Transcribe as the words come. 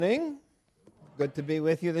Good to be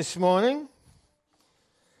with you this morning.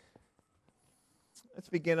 Let's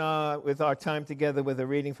begin with our time together with a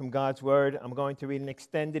reading from God's Word. I'm going to read an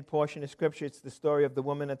extended portion of Scripture. It's the story of the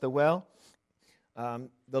woman at the well.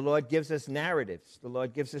 The Lord gives us narratives. The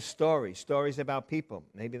Lord gives us stories about people.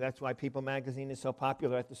 Maybe that's why People magazine is so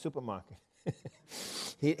popular at the supermarket.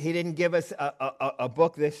 He didn't give us a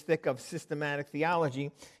book this thick of systematic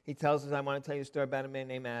theology. He tells us, I want to tell you a story about a man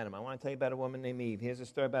named Adam. I want to tell you about a woman named Eve. Here's a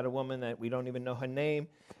story about a woman that we don't even know her name,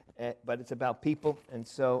 but it's about people. And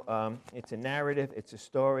so it's a narrative. It's a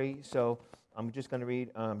story. So I'm just going to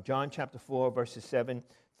read John chapter 4, verses 7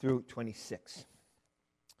 through 26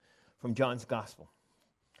 from John's Gospel.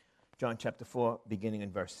 John chapter 4, beginning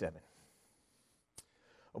in verse 7.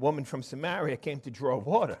 A woman from Samaria came to draw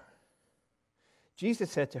water.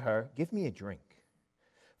 Jesus said to her, "Give me a drink,"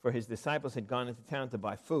 for his disciples had gone into town to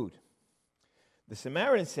buy food. The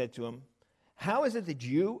Samaritan said to him, "How is it that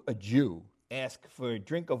you, a Jew, ask for a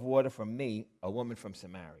drink of water from me, a woman from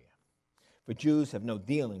Samaria? For Jews have no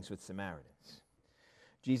dealings with Samaritans."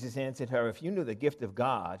 Jesus answered her, "If you knew the gift of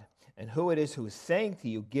God and who it is who is saying to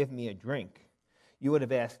you, 'Give me a drink,' you would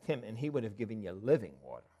have asked him, and he would have given you living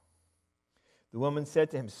water." The woman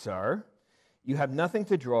said to him, "Sir, you have nothing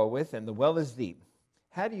to draw with, and the well is deep.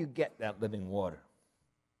 How do you get that living water?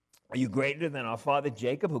 Are you greater than our father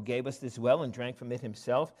Jacob, who gave us this well and drank from it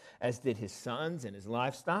himself, as did his sons and his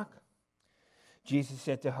livestock?" Jesus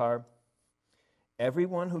said to her,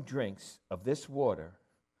 "Everyone who drinks of this water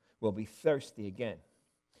will be thirsty again.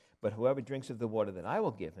 But whoever drinks of the water that I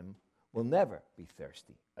will give him will never be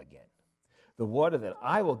thirsty again. The water that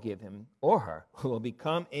I will give him or her will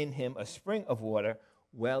become in him a spring of water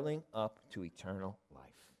welling up to eternal life."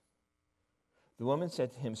 The woman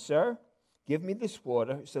said to him, "Sir, give me this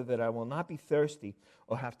water so that I will not be thirsty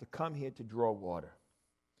or have to come here to draw water."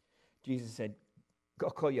 Jesus said, "Go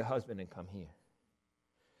call your husband and come here."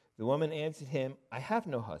 The woman answered him, "I have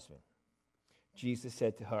no husband." Jesus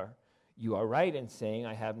said to her, "You are right in saying,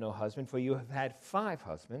 'I have no husband,' for you have had 5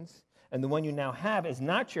 husbands, and the one you now have is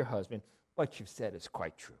not your husband. What you've said is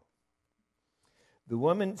quite true." The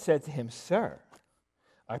woman said to him, "Sir,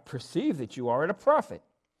 I perceive that you are a prophet.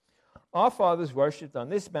 Our fathers worshipped on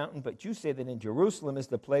this mountain, but you say that in Jerusalem is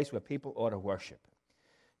the place where people ought to worship."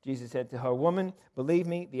 Jesus said to her, "Woman, believe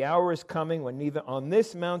me, the hour is coming when neither on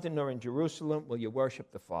this mountain nor in Jerusalem will you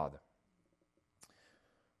worship the Father.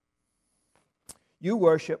 You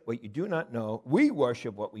worship what you do not know. We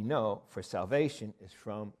worship what we know, for salvation is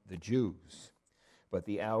from the Jews. But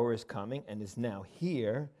the hour is coming and is now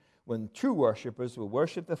here when true worshipers will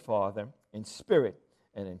worship the Father in spirit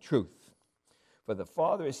and in truth. For the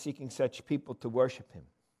Father is seeking such people to worship him.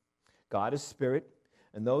 God is spirit,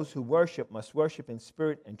 and those who worship must worship in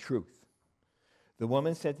spirit and truth." The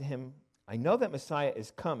woman said to him, "I know that Messiah is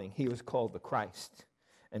coming. He was called the Christ.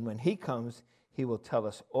 And when he comes, he will tell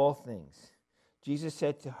us all things." Jesus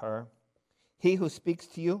said to her, "He who speaks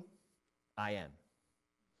to you, I am."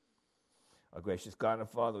 Our gracious God and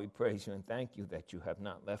Father, we praise you and thank you that you have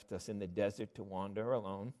not left us in the desert to wander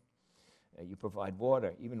alone. You provide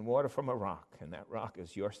water, even water from a rock, and that rock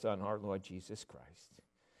is your Son, our Lord Jesus Christ.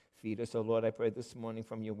 Feed us, O Lord, I pray this morning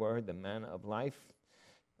from your word, the manna of life.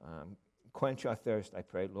 Quench our thirst, I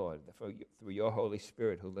pray, Lord, through your Holy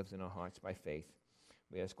Spirit who lives in our hearts by faith.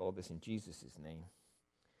 We ask all this in Jesus' name.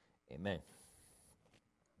 Amen.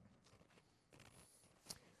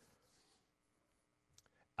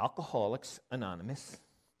 Alcoholics Anonymous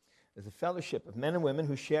is a fellowship of men and women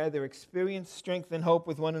who share their experience, strength, and hope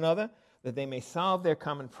with one another, that they may solve their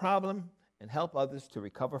common problem and help others to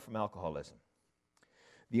recover from alcoholism.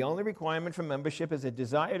 The only requirement for membership is a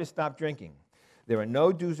desire to stop drinking. There are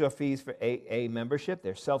no dues or fees for AA membership.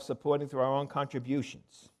 They're self-supporting through our own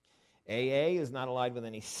contributions. AA is not allied with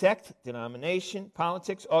any sect, denomination,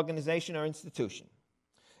 politics, organization, or institution.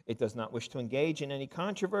 It does not wish to engage in any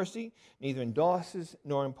controversy, neither endorses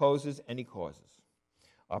nor imposes any causes.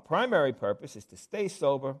 Our primary purpose is to stay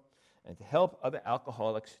sober and to help other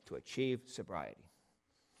alcoholics to achieve sobriety.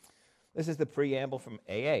 This is the preamble from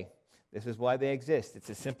AA. This is why they exist. It's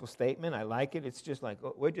a simple statement. I like it. It's just like,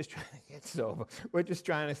 oh, we're just trying to get sober. We're just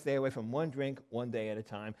trying to stay away from one drink one day at a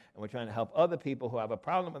time, and we're trying to help other people who have a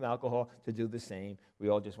problem with alcohol to do the same. We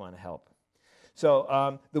all just want to help.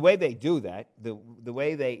 So the way they do that, the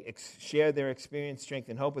way they share their experience, strength,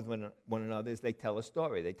 and hope with one another is they tell a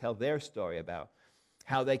story. They tell their story about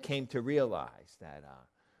how they came to realize that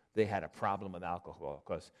they had a problem with alcohol,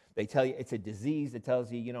 because they tell you it's a disease that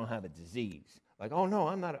tells you you don't have a disease. Like, oh no,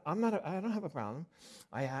 I don't have a problem.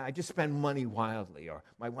 I just spend money wildly, or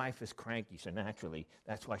my wife is cranky, so naturally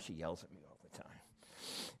that's why she yells at me all the time.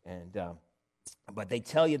 And But they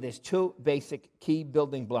tell you there's two basic key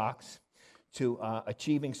building blocks to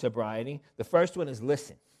achieving sobriety. The first one is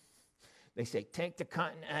listen. They say, take the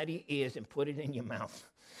cotton out of your ears and put it in your mouth.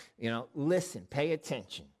 Listen, pay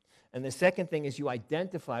attention. And the second thing is you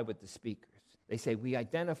identify with the speakers. They say, we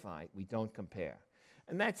identify, we don't compare.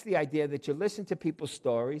 And that's the idea that you listen to people's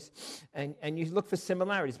stories and you look for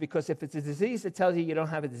similarities, because if it's a disease that tells you you don't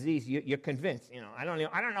have a disease, you're convinced. I don't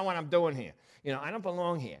know what I'm doing here. I don't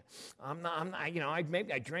belong here. I'm not.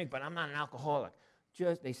 Maybe I drink, but I'm not an alcoholic.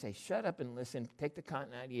 They say, shut up and listen. Take the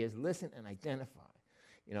cotton out of your ears. Listen and identify.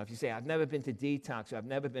 If you say, I've never been to detox or I've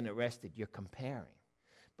never been arrested, you're comparing.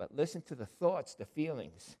 But listen to the thoughts, the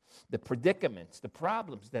feelings, the predicaments, the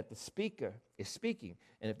problems that the speaker is speaking.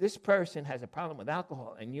 And if this person has a problem with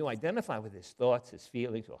alcohol and you identify with his thoughts, his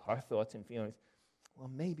feelings, or her thoughts and feelings, well,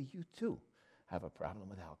 maybe you too have a problem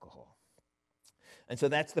with alcohol. And so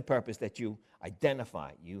that's the purpose, that you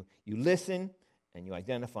identify. You listen and you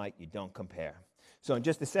identify, you don't compare. So in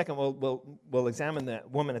just a second, we'll examine the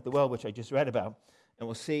woman at the well, which I just read about, and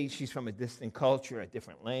we'll see she's from a distant culture, a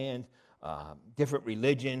different land, different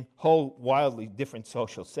religion, whole wildly different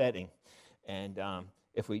social setting. And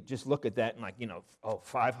if we just look at that and you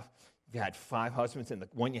had 5 husbands and the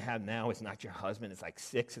one you have now is not your husband, it's like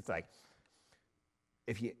 6. It's like,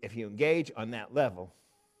 if you engage on that level,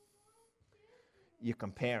 you're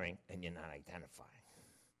comparing and you're not identifying.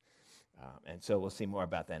 And so we'll see more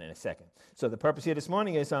about that in a second. So the purpose here this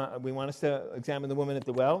morning is we want us to examine the woman at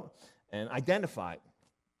the well and identify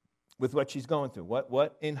with what she's going through.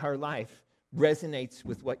 What in her life resonates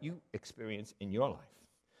with what you experience in your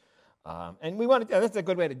life. And we want to, that's a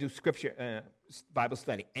good way to do scripture, Bible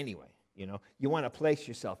study anyway. You want to place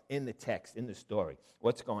yourself in the text, in the story.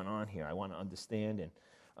 What's going on here? I want to understand. And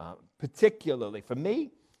particularly for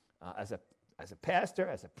me, as a pastor,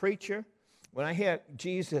 as a preacher, when I hear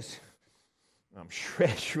Jesus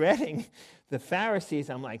shredding the Pharisees,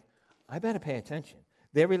 I'm like, I better pay attention.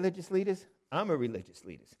 They're religious leaders. I'm a religious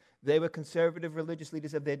leader. They were conservative religious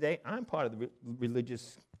leaders of their day. I'm part of the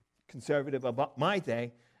religious conservative of my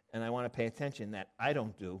day, and I want to pay attention that I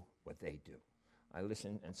don't do what they do. I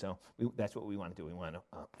listen, and so that's what we want to do. We want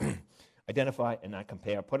to identify and not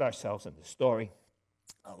compare, put ourselves in the story,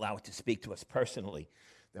 allow it to speak to us personally,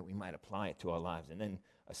 that we might apply it to our lives. And then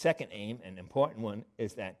a second aim, an important one,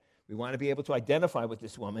 is that we want to be able to identify with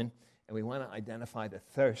this woman, and we want to identify the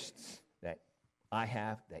thirsts that I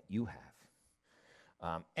have, that you have.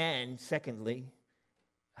 And secondly,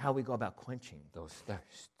 how we go about quenching those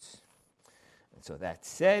thirsts. And so that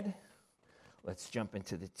said, let's jump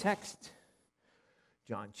into the text.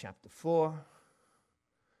 John chapter 4.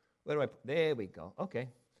 There we go. Okay.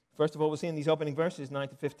 First of all, we'll see in these opening verses, 9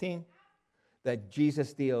 to 15, that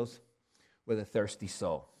Jesus deals with a thirsty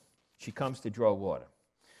soul. She comes to draw water.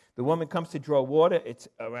 The woman comes to draw water. It's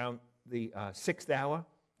around the 6th hour,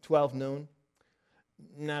 12 noon.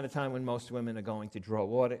 Not a time when most women are going to draw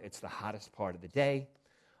water. It's the hottest part of the day.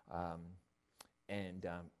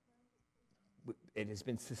 It has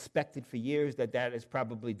been suspected for years that is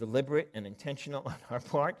probably deliberate and intentional on her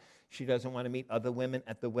part. She doesn't want to meet other women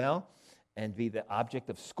at the well and be the object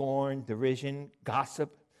of scorn, derision,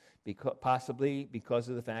 gossip, possibly because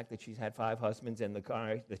of the fact that she's had 5 husbands and the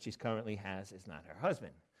guy that she currently has is not her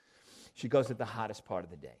husband. She goes at the hottest part of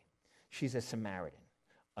the day. She's a Samaritan,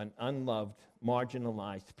 an unloved,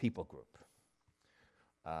 marginalized people group.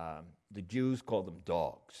 The Jews called them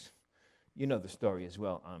dogs. You know the story as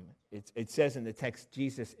well. It says in the text,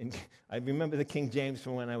 Jesus, I remember the King James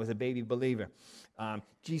from when I was a baby believer,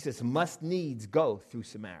 Jesus must needs go through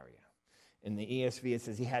Samaria. In the ESV, it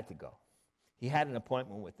says he had to go. He had an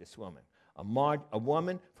appointment with this woman, a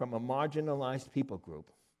woman from a marginalized people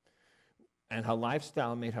group, and her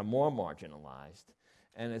lifestyle made her more marginalized.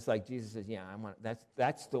 And it's like Jesus says, yeah,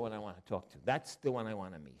 that's the one I want to talk to. That's the one I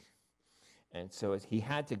want to meet. And so he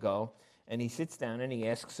had to go, and he sits down and he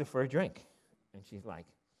asks her for a drink. And she's like,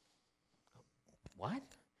 what?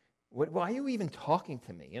 Why are you even talking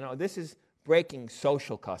to me? This is breaking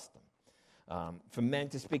social custom. For men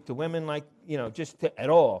to speak to women like, at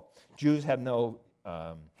all. Jews have no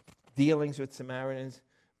dealings with Samaritans.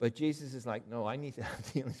 But Jesus is like, no, I need to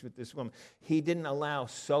have dealings with this woman. He didn't allow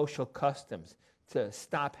social customs to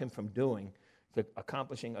stop him from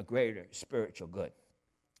accomplishing a greater spiritual good.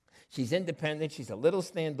 She's independent. She's a little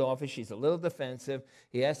standoffish. She's a little defensive.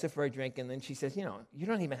 He asks her for a drink, and then she says, you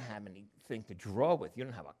don't even have anything to draw with. You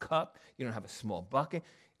don't have a cup. You don't have a small bucket.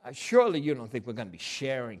 Surely you don't think we're going to be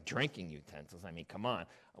sharing drinking utensils. I mean, come on.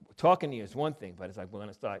 Talking to you is one thing, but it's like we're going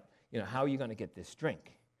to start, how are you going to get this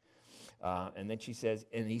drink? And then he says,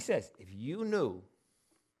 if you knew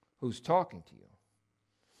who's talking to you,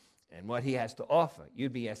 and what he has to offer,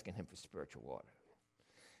 you'd be asking him for spiritual water.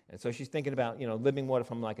 And so she's thinking about, living water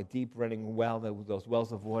from like a deep running well, those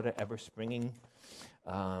wells of water ever springing.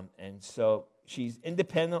 And so she's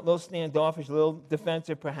independent, a little standoffish, a little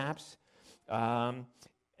defensive perhaps. And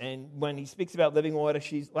when he speaks about living water,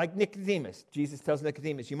 she's like Nicodemus. Jesus tells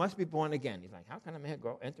Nicodemus, you must be born again. He's like, how can a man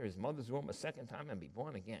enter his mother's womb a second time and be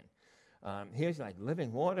born again? Here's like,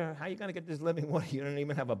 living water? How are you going to get this living water? You don't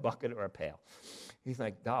even have a bucket or a pail. He's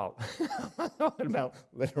like, doll, I'm not talking about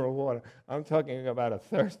literal water. I'm talking about a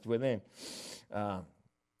thirst within.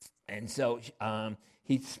 And so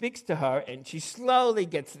he speaks to her, and she slowly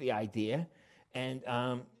gets the idea. And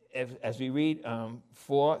as we read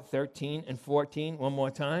 4:13 and 14 one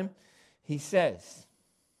more time, he says,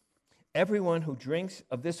 everyone who drinks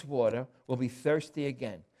of this water will be thirsty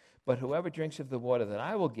again. But whoever drinks of the water that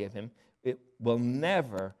I will give him, it will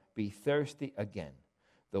never be thirsty again.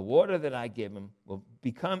 The water that I give him will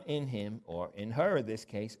become in him, or in her in this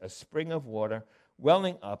case, a spring of water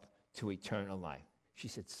welling up to eternal life. She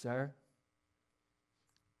said, sir,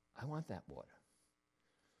 I want that water.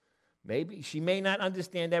 Maybe she may not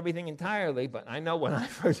understand everything entirely, but I know when I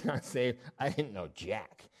first got saved, I didn't know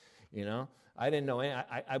jack, I didn't know any.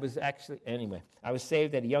 I was actually, anyway, I was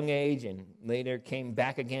saved at a young age and later came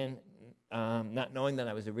back again, not knowing that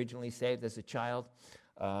I was originally saved as a child.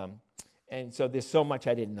 And so there's so much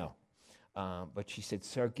I didn't know. But she said,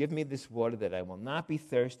 sir, give me this water that I will not be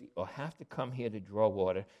thirsty or have to come here to draw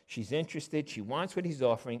water. She's interested. She wants what he's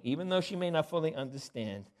offering, even though she may not fully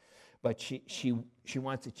understand. But she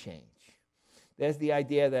wants a change. There's the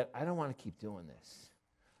idea that I don't want to keep doing this.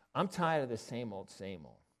 I'm tired of the same old, same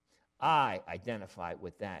old. I identified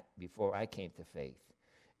with that before I came to faith.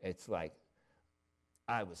 It's like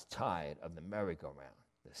I was tired of the merry-go-round,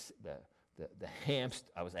 the hamster.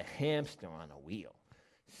 I was a hamster on a wheel.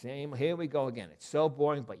 Here we go again. It's so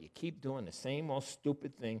boring, but you keep doing the same old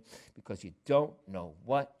stupid thing because you don't know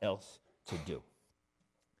what else to do.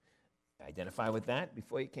 Identify with that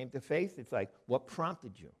before you came to faith. It's like, what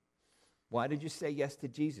prompted you? Why did you say yes to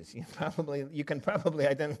Jesus? You can probably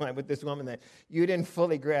identify with this woman that you didn't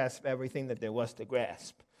fully grasp everything that there was to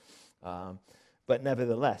grasp. But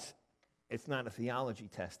nevertheless, it's not a theology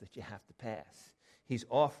test that you have to pass. He's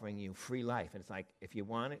offering you free life. And it's like, if you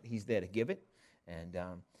want it, he's there to give it. And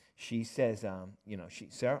she says,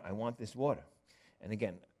 sir, I want this water. And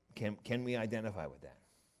again, can we identify with that?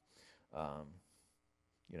 I'm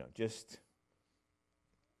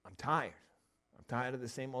tired. I'm tired of the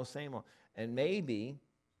same old, same old. And maybe,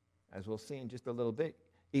 as we'll see in just a little bit,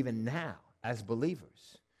 even now, as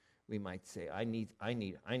believers, we might say, I need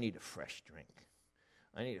a fresh drink.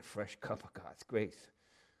 I need a fresh cup of God's grace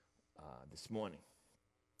this morning.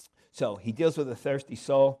 So he deals with a thirsty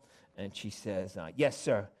soul, and she says, yes,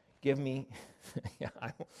 sir, give me,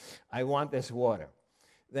 I want this water.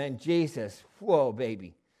 Then Jesus, whoa,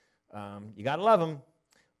 baby, you got to love him.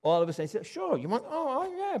 All of a sudden, he said, sure, you want,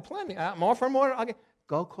 oh, yeah, plenty. I'm offering water. Okay.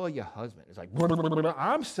 Go call your husband. It's like,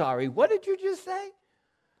 I'm sorry, what did you just say?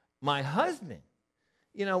 My husband.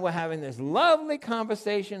 We're having this lovely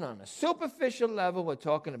conversation on a superficial level. We're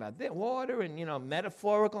talking about water and,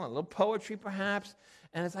 metaphorical and a little poetry perhaps.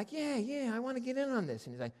 And it's like, yeah, I want to get in on this.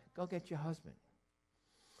 And he's like, go get your husband.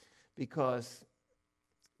 Because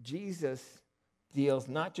Jesus deals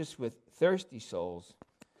not just with thirsty souls,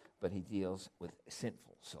 but he deals with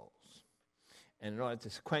sinful souls. And in order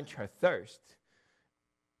to quench her thirst,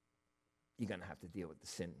 you're going to have to deal with the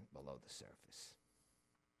sin below the surface.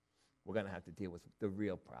 We're going to have to deal with the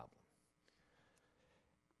real problem.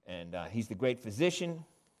 And he's the great physician.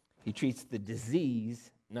 He treats the disease,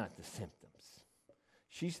 not the symptoms.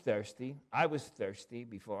 She's thirsty. I was thirsty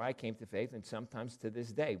before I came to faith, and sometimes to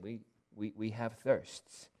this day we have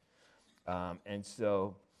thirsts. And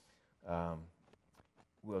so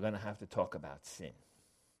we're going to have to talk about sin.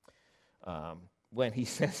 When he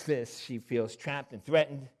says this, she feels trapped and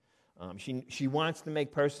threatened. She wants to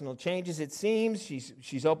make personal changes, it seems.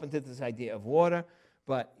 She's open to this idea of water,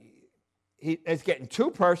 but it's getting too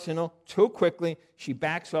personal, too quickly. She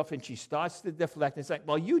backs off and she starts to deflect. It's like,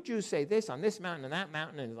 well, you Jews say this on this mountain and that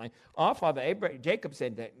mountain. And it's like, our father Jacob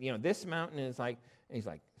said that, this mountain is like, and he's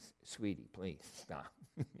like, sweetie, please stop.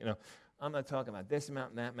 I'm not talking about this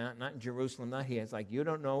mountain, that mountain, not in Jerusalem, not here. It's like, you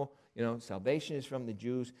don't know, salvation is from the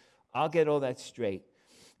Jews. I'll get all that straight.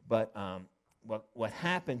 But what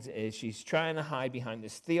happens is she's trying to hide behind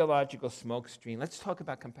this theological smoke screen. Let's talk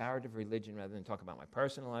about comparative religion rather than talk about my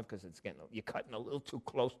personal life because you're cutting a little too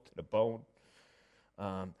close to the bone.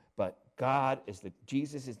 But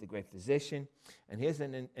Jesus is the great physician. And here's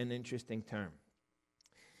an interesting term.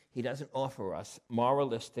 He doesn't offer us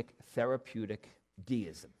moralistic, therapeutic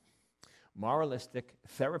deism. moralistic,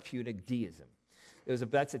 therapeutic deism.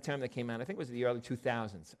 That's a term that came out, I think it was in the early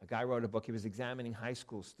 2000s. A guy wrote a book. He was examining high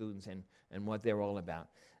school students and what they're all about.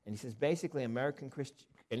 And he says, basically, American Christian,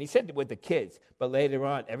 and he said it with the kids, but later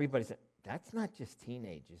on, everybody said, that's not just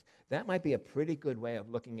teenagers. That might be a pretty good way of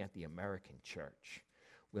looking at the American church.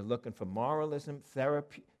 We're looking for moralism,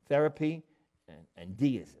 therapy, and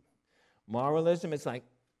deism. Moralism is like,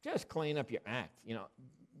 just clean up your act.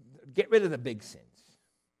 Get rid of the big sins.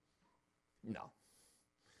 No.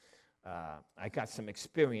 I got some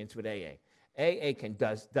experience with AA. AA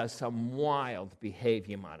does some wild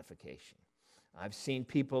behavior modification. I've seen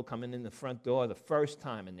people coming in the front door the first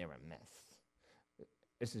time and they're a mess.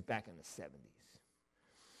 This is back in the 70s.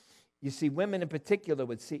 You see, women in particular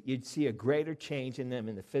you'd see a greater change in them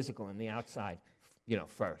in the physical and the outside,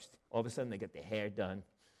 first. All of a sudden they get their hair done.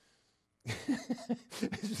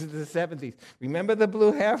 This is the 70s. Remember the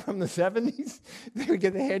blue hair from the 70s? They would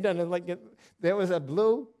get their hair done and there was a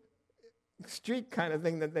blue streak kind of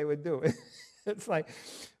thing that they would do. It's like,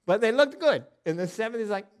 but they looked good. In the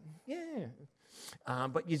 70s, yeah.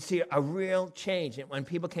 But you'd see a real change. And when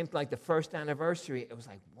people came to the first anniversary, it was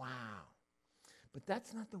like, wow. But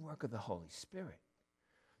that's not the work of the Holy Spirit.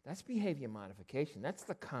 That's behavior modification. That's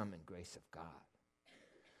the common grace of God.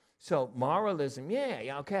 So moralism,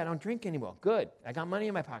 yeah, okay, I don't drink anymore. Good. I got money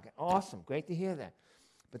in my pocket. Awesome. Great to hear that.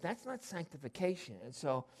 But that's not sanctification. And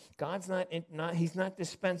so God's he's not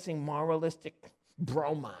dispensing moralistic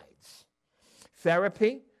bromides.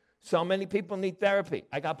 Therapy, so many people need therapy.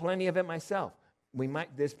 I got plenty of it myself.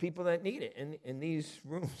 There's people that need it in these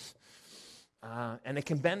rooms. And it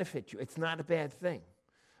can benefit you. It's not a bad thing.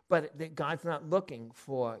 But God's not looking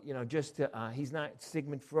for, he's not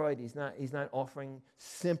Sigmund Freud. He's not offering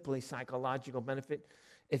simply psychological benefit.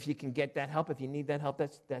 If you can get that help, if you need that help,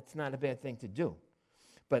 that's not a bad thing to do.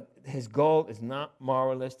 But his goal is not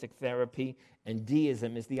moralistic therapy, and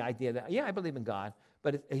deism is the idea that, yeah, I believe in God,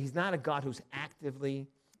 but he's not a God who's actively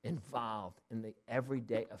involved in the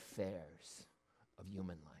everyday affairs of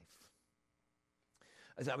human life.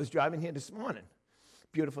 As I was driving here this morning,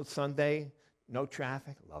 beautiful Sunday, no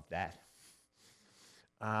traffic, love that.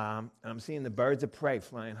 And I'm seeing the birds of prey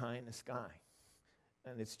flying high in the sky.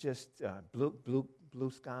 And it's just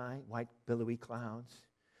blue sky, white billowy clouds.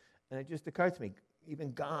 And it just occurred to me,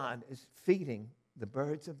 even God is feeding the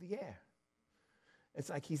birds of the air. It's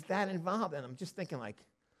like he's that involved. And I'm just thinking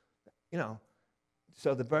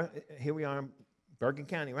so here we are in Bergen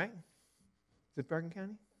County, right? Is it Bergen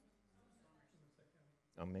County?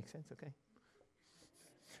 Oh, makes sense, okay.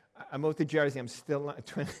 I moved to Jersey. I'm still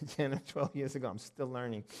 10 or 12 years ago. I'm still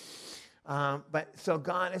learning. But so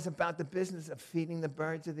God is about the business of feeding the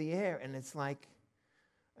birds of the air. And it's like,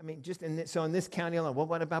 in this county alone, well,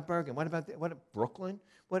 what about Bergen? What about Brooklyn?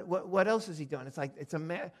 What else is he doing? It's like, it's a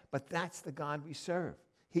mess. But that's the God we serve.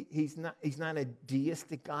 He's not a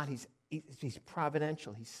deistic God. He's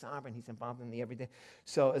providential. He's sovereign. He's involved in the everyday.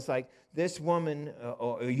 So it's like this woman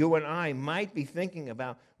or you and I might be thinking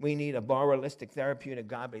about we need a moralistic, therapeutic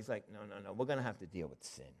God, but he's like, no. We're going to have to deal with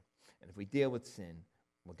sin. And if we deal with sin,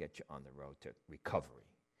 we'll get you on the road to recovery,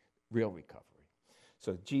 real recovery.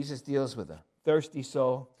 So Jesus deals with a thirsty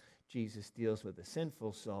soul. Jesus deals with a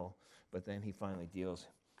sinful soul. But then he finally deals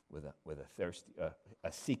with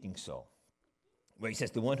a seeking soul, where he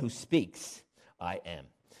says, the one who speaks, I am.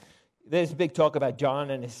 There's a big talk about John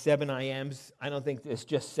and his 7 I ams. I don't think there's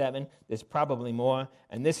just 7. There's probably more.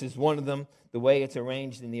 And this is one of them. The way it's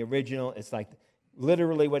arranged in the original, it's like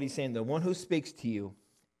literally what he's saying. The one who speaks to you,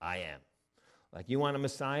 I am. Like, you want a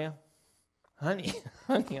Messiah? Honey,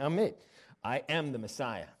 I'm it. I am the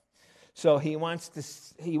Messiah. So he wants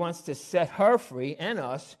to set her free and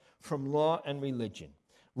us from law and religion.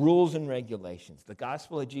 Rules and regulations. The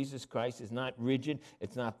gospel of Jesus Christ is not rigid.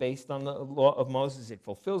 It's not based on the law of Moses. It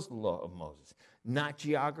fulfills the law of Moses. Not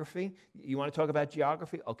geography. You want to talk about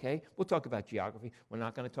geography? Okay, we'll talk about geography. We're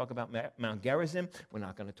not going to talk about Mount Gerizim. We're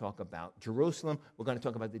not going to talk about Jerusalem. We're going to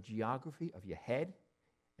talk about the geography of your head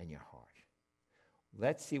and your heart.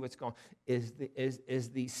 Let's see what's going on. Is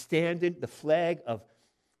the standard, the flag of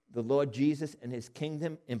the Lord Jesus and his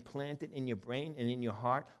kingdom implanted in your brain and in your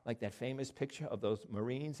heart, like that famous picture of those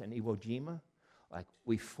Marines in Iwo Jima? Like,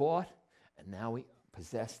 we fought, and now we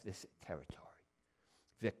possess this territory.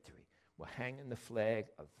 Victory. We're hanging the flag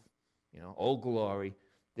of, Old Glory.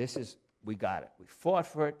 We got it. We fought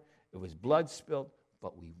for it. It was blood spilled,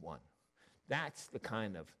 but we won. That's the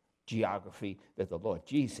kind of geography that the Lord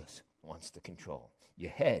Jesus wants to control.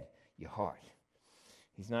 Your head, your heart.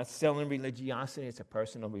 He's not selling religiosity. It's a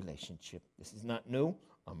personal relationship. This is not new.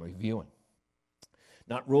 I'm reviewing.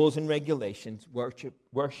 Not rules and regulations.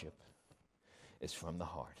 Worship is from the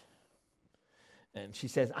heart. And she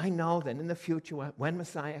says, I know that in the future, when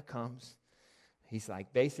Messiah comes, he's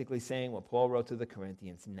like basically saying what Paul wrote to the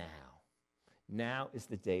Corinthians, now. Now is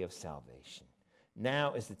the day of salvation.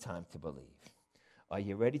 Now is the time to believe. Are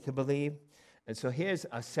you ready to believe? And so here's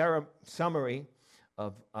a summary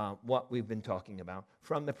of what we've been talking about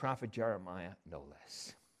from the prophet Jeremiah, no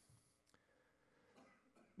less.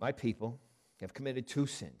 My people have committed 2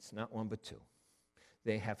 sins, not 1 but 2.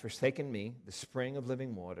 They have forsaken me, the spring of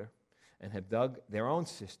living water, and have dug their own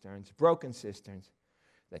cisterns, broken cisterns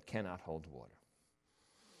that cannot hold water.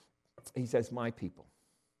 He says, my people.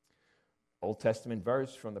 Old Testament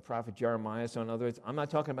verse from the prophet Jeremiah. So in other words, I'm not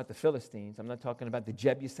talking about the Philistines. I'm not talking about the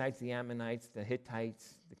Jebusites, the Ammonites, the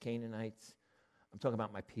Hittites, the Canaanites. I'm talking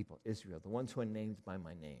about my people, Israel, the ones who are named by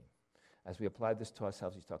my name. As we apply this to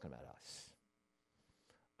ourselves, he's talking about us.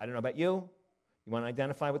 I don't know about you. You want to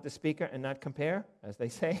identify with the speaker and not compare, as they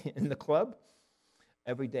say in the club?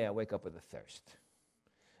 Every day I wake up with a thirst.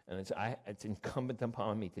 And it's incumbent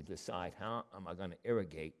upon me to decide how am I going to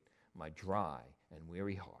irrigate my dry and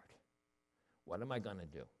weary heart. What am I going to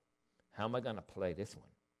do? How am I going to play this one?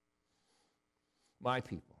 My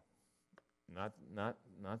people, not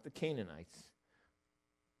the Canaanites,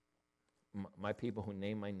 my people who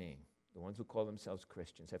name my name, the ones who call themselves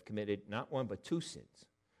Christians, have committed not 1 but 2 sins.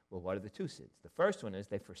 Well, what are the 2 sins? The first one is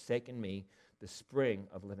they've forsaken me, the spring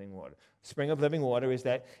of living water. Spring of living water is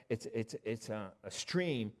that it's a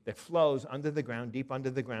stream that flows under the ground, deep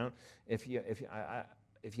under the ground. If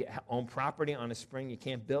you own property on a spring, you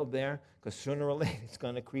can't build there because sooner or later it's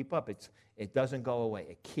going to creep up. It doesn't go away.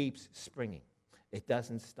 It keeps springing. It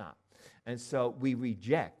doesn't stop. And so we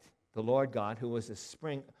reject the Lord God, who is a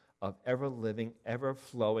spring of ever-living,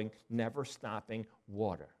 ever-flowing, never-stopping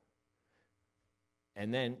water.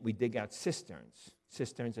 And then we dig out cisterns.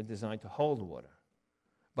 Cisterns are designed to hold water,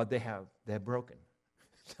 but they're broken.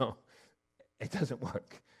 So it doesn't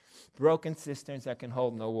work. Broken cisterns that can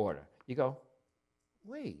hold no water. You go,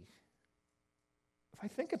 wait. If I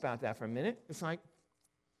think about that for a minute, it's like,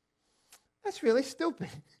 that's really stupid.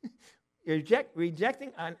 You're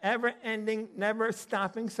rejecting an ever-ending,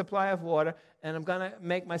 never-stopping supply of water, and I'm going to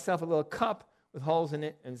make myself a little cup with holes in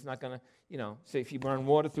it, and it's not going to, say if you burn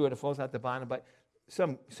water through it, it falls out the bottom, but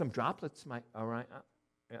some droplets might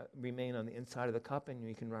remain on the inside of the cup, and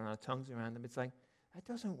you can run our tongues around them. It's like, that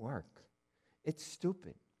doesn't work. It's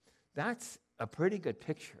stupid. That's a pretty good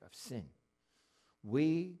picture of sin.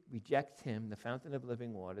 We reject him, the fountain of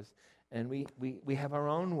living waters, and we have our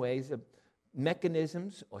own ways of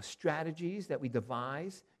mechanisms or strategies that we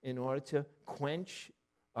devise in order to quench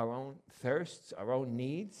our own thirsts, our own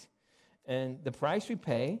needs. And the price we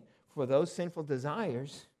pay for those sinful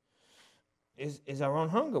desires is our own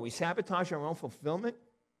hunger. We sabotage our own fulfillment.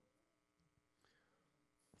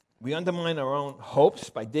 We undermine our own hopes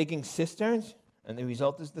by digging cisterns, and the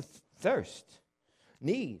result is the thirst,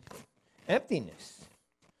 need, emptiness.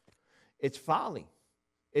 It's folly.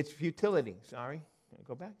 It's futility. Sorry, can I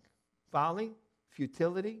go back? Folly,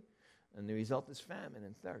 futility, and the result is famine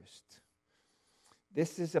and thirst.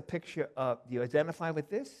 This is a picture of, do you identify with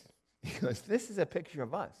this? Because this is a picture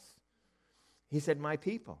of us. He said, my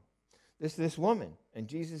people. This woman. And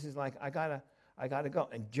Jesus is like, I gotta go.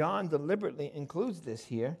 And John deliberately includes this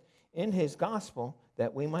here in his gospel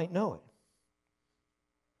that we might know it.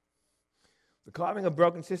 The carving of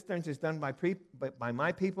broken cisterns is done by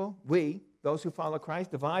my people. We, those who follow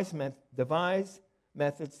Christ, devise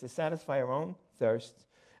methods to satisfy our own thirsts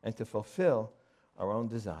and to fulfill our own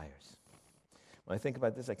desires. When I think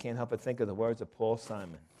about this, I can't help but think of the words of Paul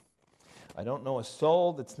Simon. I don't know a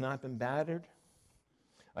soul that's not been battered.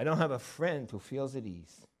 I don't have a friend who feels at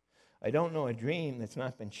ease. I don't know a dream that's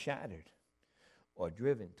not been shattered or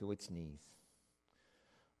driven to its knees.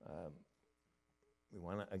 We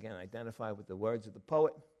want to, again, identify with the words of the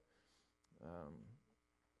poet.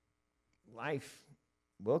 Life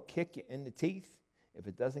will kick you in the teeth if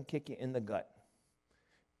it doesn't kick you in the gut.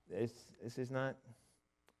 This is not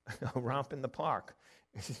a romp in the park.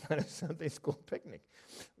 This is not a Sunday school picnic.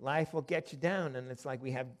 Life will get you down, and it's like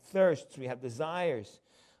we have thirsts, we have desires.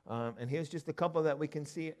 And here's just a couple that we can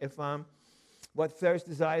see. If what thirst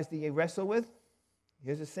desires do you wrestle with?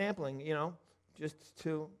 Here's a sampling, just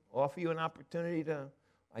to offer you an opportunity to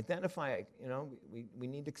identify it. We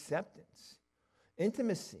need acceptance,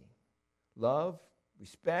 intimacy, love,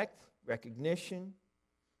 respect, recognition,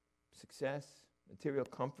 success, material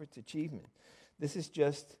comforts, achievement. This is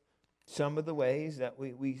just some of the ways that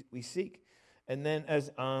we seek. And then as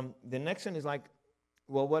the next one is like,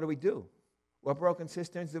 well, what do we do? What broken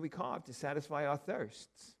cisterns do we carve to satisfy our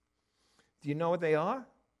thirsts? Do you know what they are?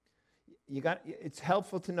 It's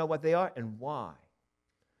helpful to know what they are and why.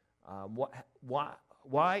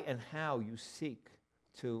 why and how you seek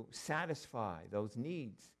to satisfy those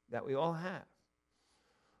needs that we all have.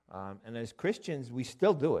 And as Christians, we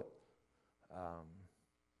still do it.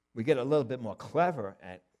 We get a little bit more clever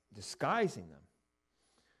at disguising them,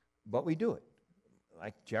 but we do it,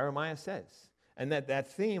 like Jeremiah says. And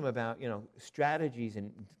that theme about, strategies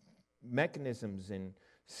and mechanisms and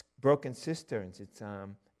broken cisterns,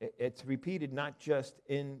 it's repeated not just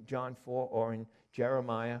in John 4 or in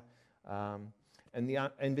Jeremiah. And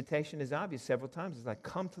the invitation is obvious several times. It's like,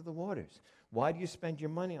 come to the waters. Why do you spend your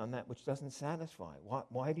money on that which doesn't satisfy?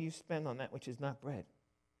 Why do you spend on that which is not bread?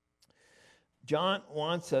 John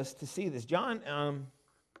wants us to see this. John,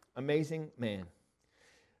 amazing man.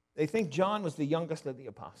 They think John was the youngest of the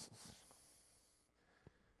apostles.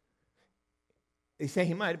 They say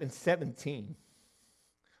he might have been 17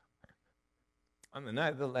 on the night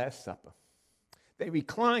of the Last Supper. They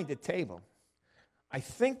reclined at table. I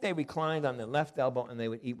think they reclined on their left elbow and they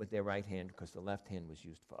would eat with their right hand because the left hand was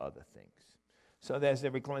used for other things. So there's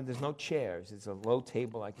no chairs. It's a low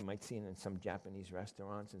table like you might see in some Japanese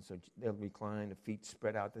restaurants. And so they'll recline, the feet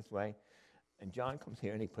spread out this way. And John comes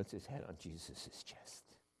here and he puts his head on Jesus' chest.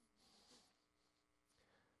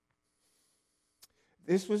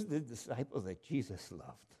 This was the disciple that Jesus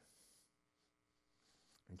loved.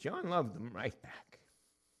 And John loved them right back.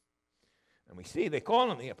 And we see they call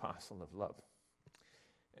him the apostle of love.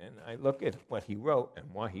 And I look at what he wrote and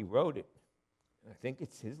why he wrote it. And I think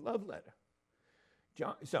it's his love letter.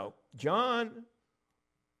 John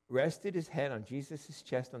rested his head on Jesus'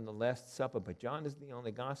 chest on the Last Supper, but John is the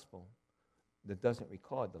only gospel that doesn't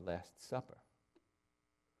record the Last Supper.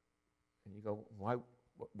 And you go, why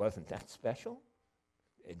wasn't that special?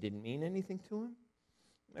 It didn't mean anything to him?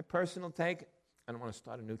 My personal take, I don't want to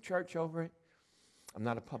start a new church over it. I'm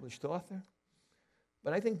not a published author.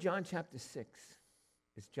 But I think John chapter 6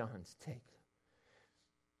 is John's take.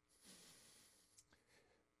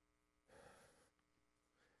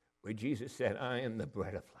 Where Jesus said, I am the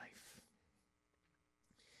bread of life.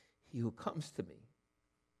 He who comes to me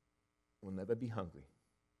will never be hungry.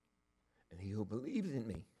 And he who believes in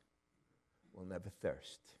me will never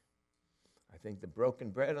thirst. I think the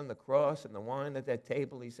broken bread on the cross and the wine at that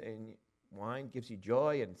table, he's saying wine gives you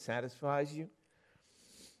joy and satisfies you.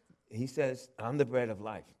 He says, I'm the bread of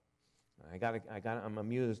life. I'm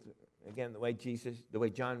amused, again, the way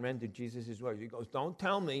John rendered Jesus' words. He goes, don't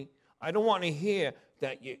tell me, I don't want to hear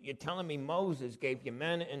that you're telling me Moses gave you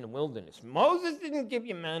manna in the wilderness. Moses didn't give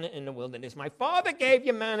you manna in the wilderness. My father gave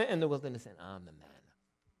you manna in the wilderness, and I'm the manna.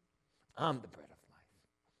 I'm the bread of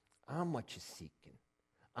life. I'm what you're seeking.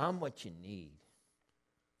 I'm what you need.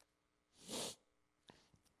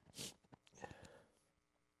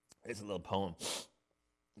 There's a little poem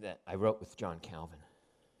that I wrote with John Calvin.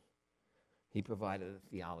 He provided the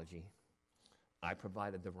theology. I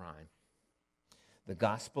provided the rhyme. The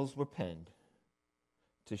Gospels were penned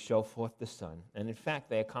to show forth the Son, and in fact,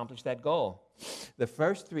 they accomplished that goal. The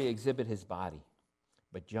first three exhibit his body,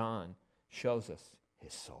 but John shows us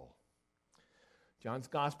his soul. John's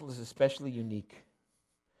Gospel is especially unique.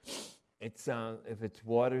 If it's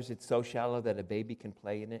waters, it's so shallow that a baby can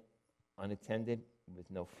play in it unattended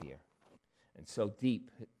with no fear. And so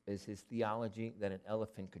deep is his theology that an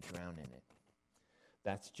elephant could drown in it.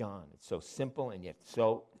 That's John. It's so simple and yet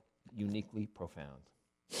so uniquely profound.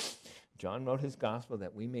 John wrote his gospel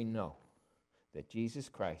that we may know that Jesus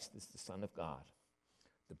Christ is the Son of God,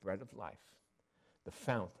 the bread of life, the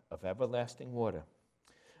fount of everlasting water,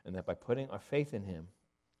 and that by putting our faith in him,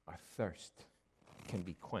 our thirst can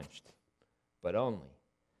be quenched, but only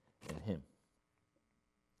in him.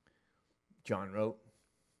 John wrote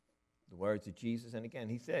the words of Jesus, and again,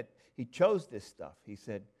 he said, he chose this stuff. He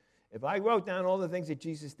said, if I wrote down all the things that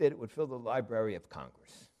Jesus did, it would fill the Library of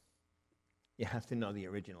Congress. You have to know the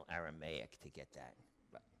original Aramaic to get that.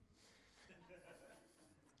 But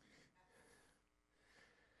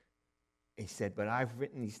he said, but I've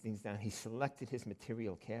written these things down. He selected his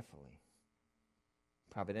material carefully,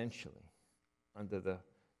 providentially, under the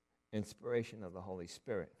inspiration of the Holy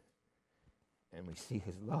Spirit. And we see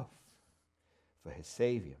his love for his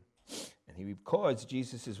Savior. And he records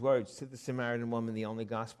Jesus' words to the Samaritan woman, the only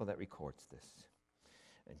gospel that records this.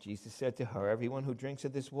 And Jesus said to her, everyone who drinks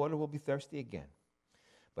of this water will be thirsty again.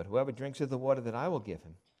 But whoever drinks of the water that I will give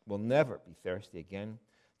him will never be thirsty again.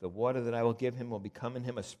 The water that I will give him will become in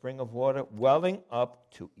him a spring of water welling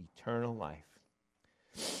up to eternal life.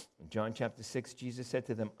 In John chapter 6, Jesus said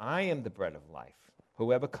to them, I am the bread of life.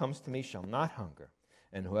 Whoever comes to me shall not hunger,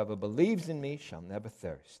 and whoever believes in me shall never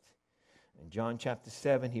thirst. In John chapter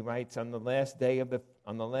 7, he writes, on the last day of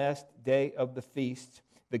the feast,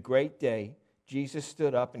 the great day, Jesus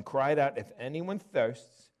stood up and cried out, "If anyone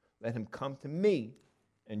thirsts, let him come to me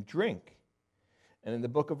and drink." And in the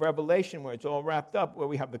book of Revelation, where it's all wrapped up, where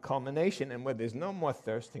we have the culmination and where there's no more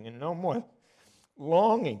thirsting and no more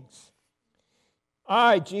longings,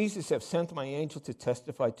 I, Jesus, have sent my angel to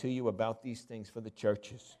testify to you about these things for the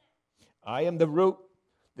churches. I am the root,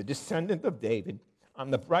 the descendant of David.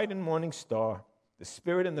 I'm the bright and morning star. The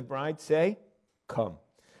Spirit and the bride say, "Come."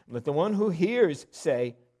 Let the one who hears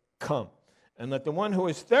say, "Come." And let the one who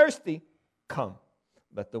is thirsty come.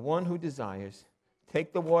 Let the one who desires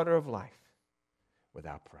take the water of life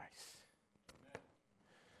without price.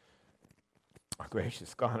 Our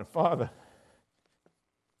gracious God and Father,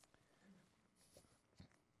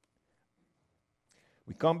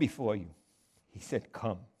 we come before you. He said,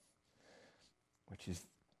 "Come," which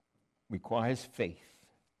requires faith.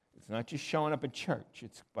 It's not just showing up at church.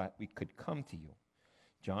 It's but we could come to you.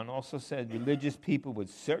 John also said religious people would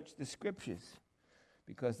search the scriptures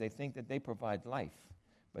because they think that they provide life,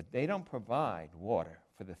 but they don't provide water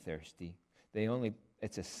for the thirsty.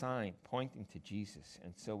 It's a sign pointing to Jesus.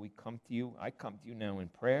 And so we come to you. I come to you now in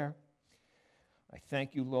prayer. I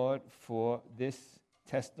thank you, Lord, for this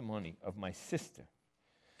testimony of my sister.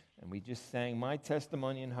 And we just sang my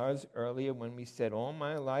testimony and hers earlier when we said, all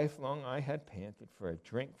my life long I had panted for a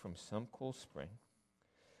drink from some cool spring,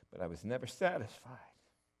 but I was never satisfied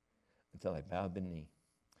until I bowed the knee.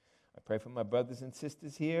 I pray for my brothers and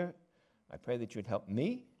sisters here. I pray that you would help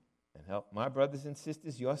me and help my brothers and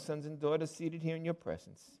sisters, your sons and daughters seated here in your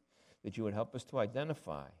presence, that you would help us to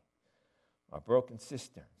identify our broken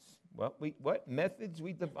cisterns, what methods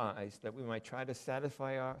we devise that we might try to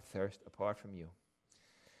satisfy our thirst apart from you.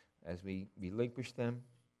 As we relinquish them,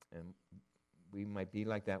 and we might be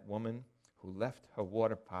like that woman who left her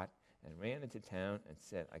water pot and ran into town and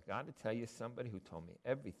said, I got to tell you somebody who told me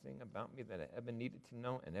everything about me that I ever needed to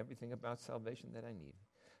know and everything about salvation that I needed.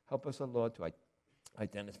 Help us, O Lord, to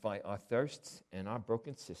identify our thirsts and our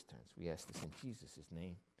broken cisterns. We ask this in Jesus'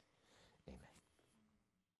 name.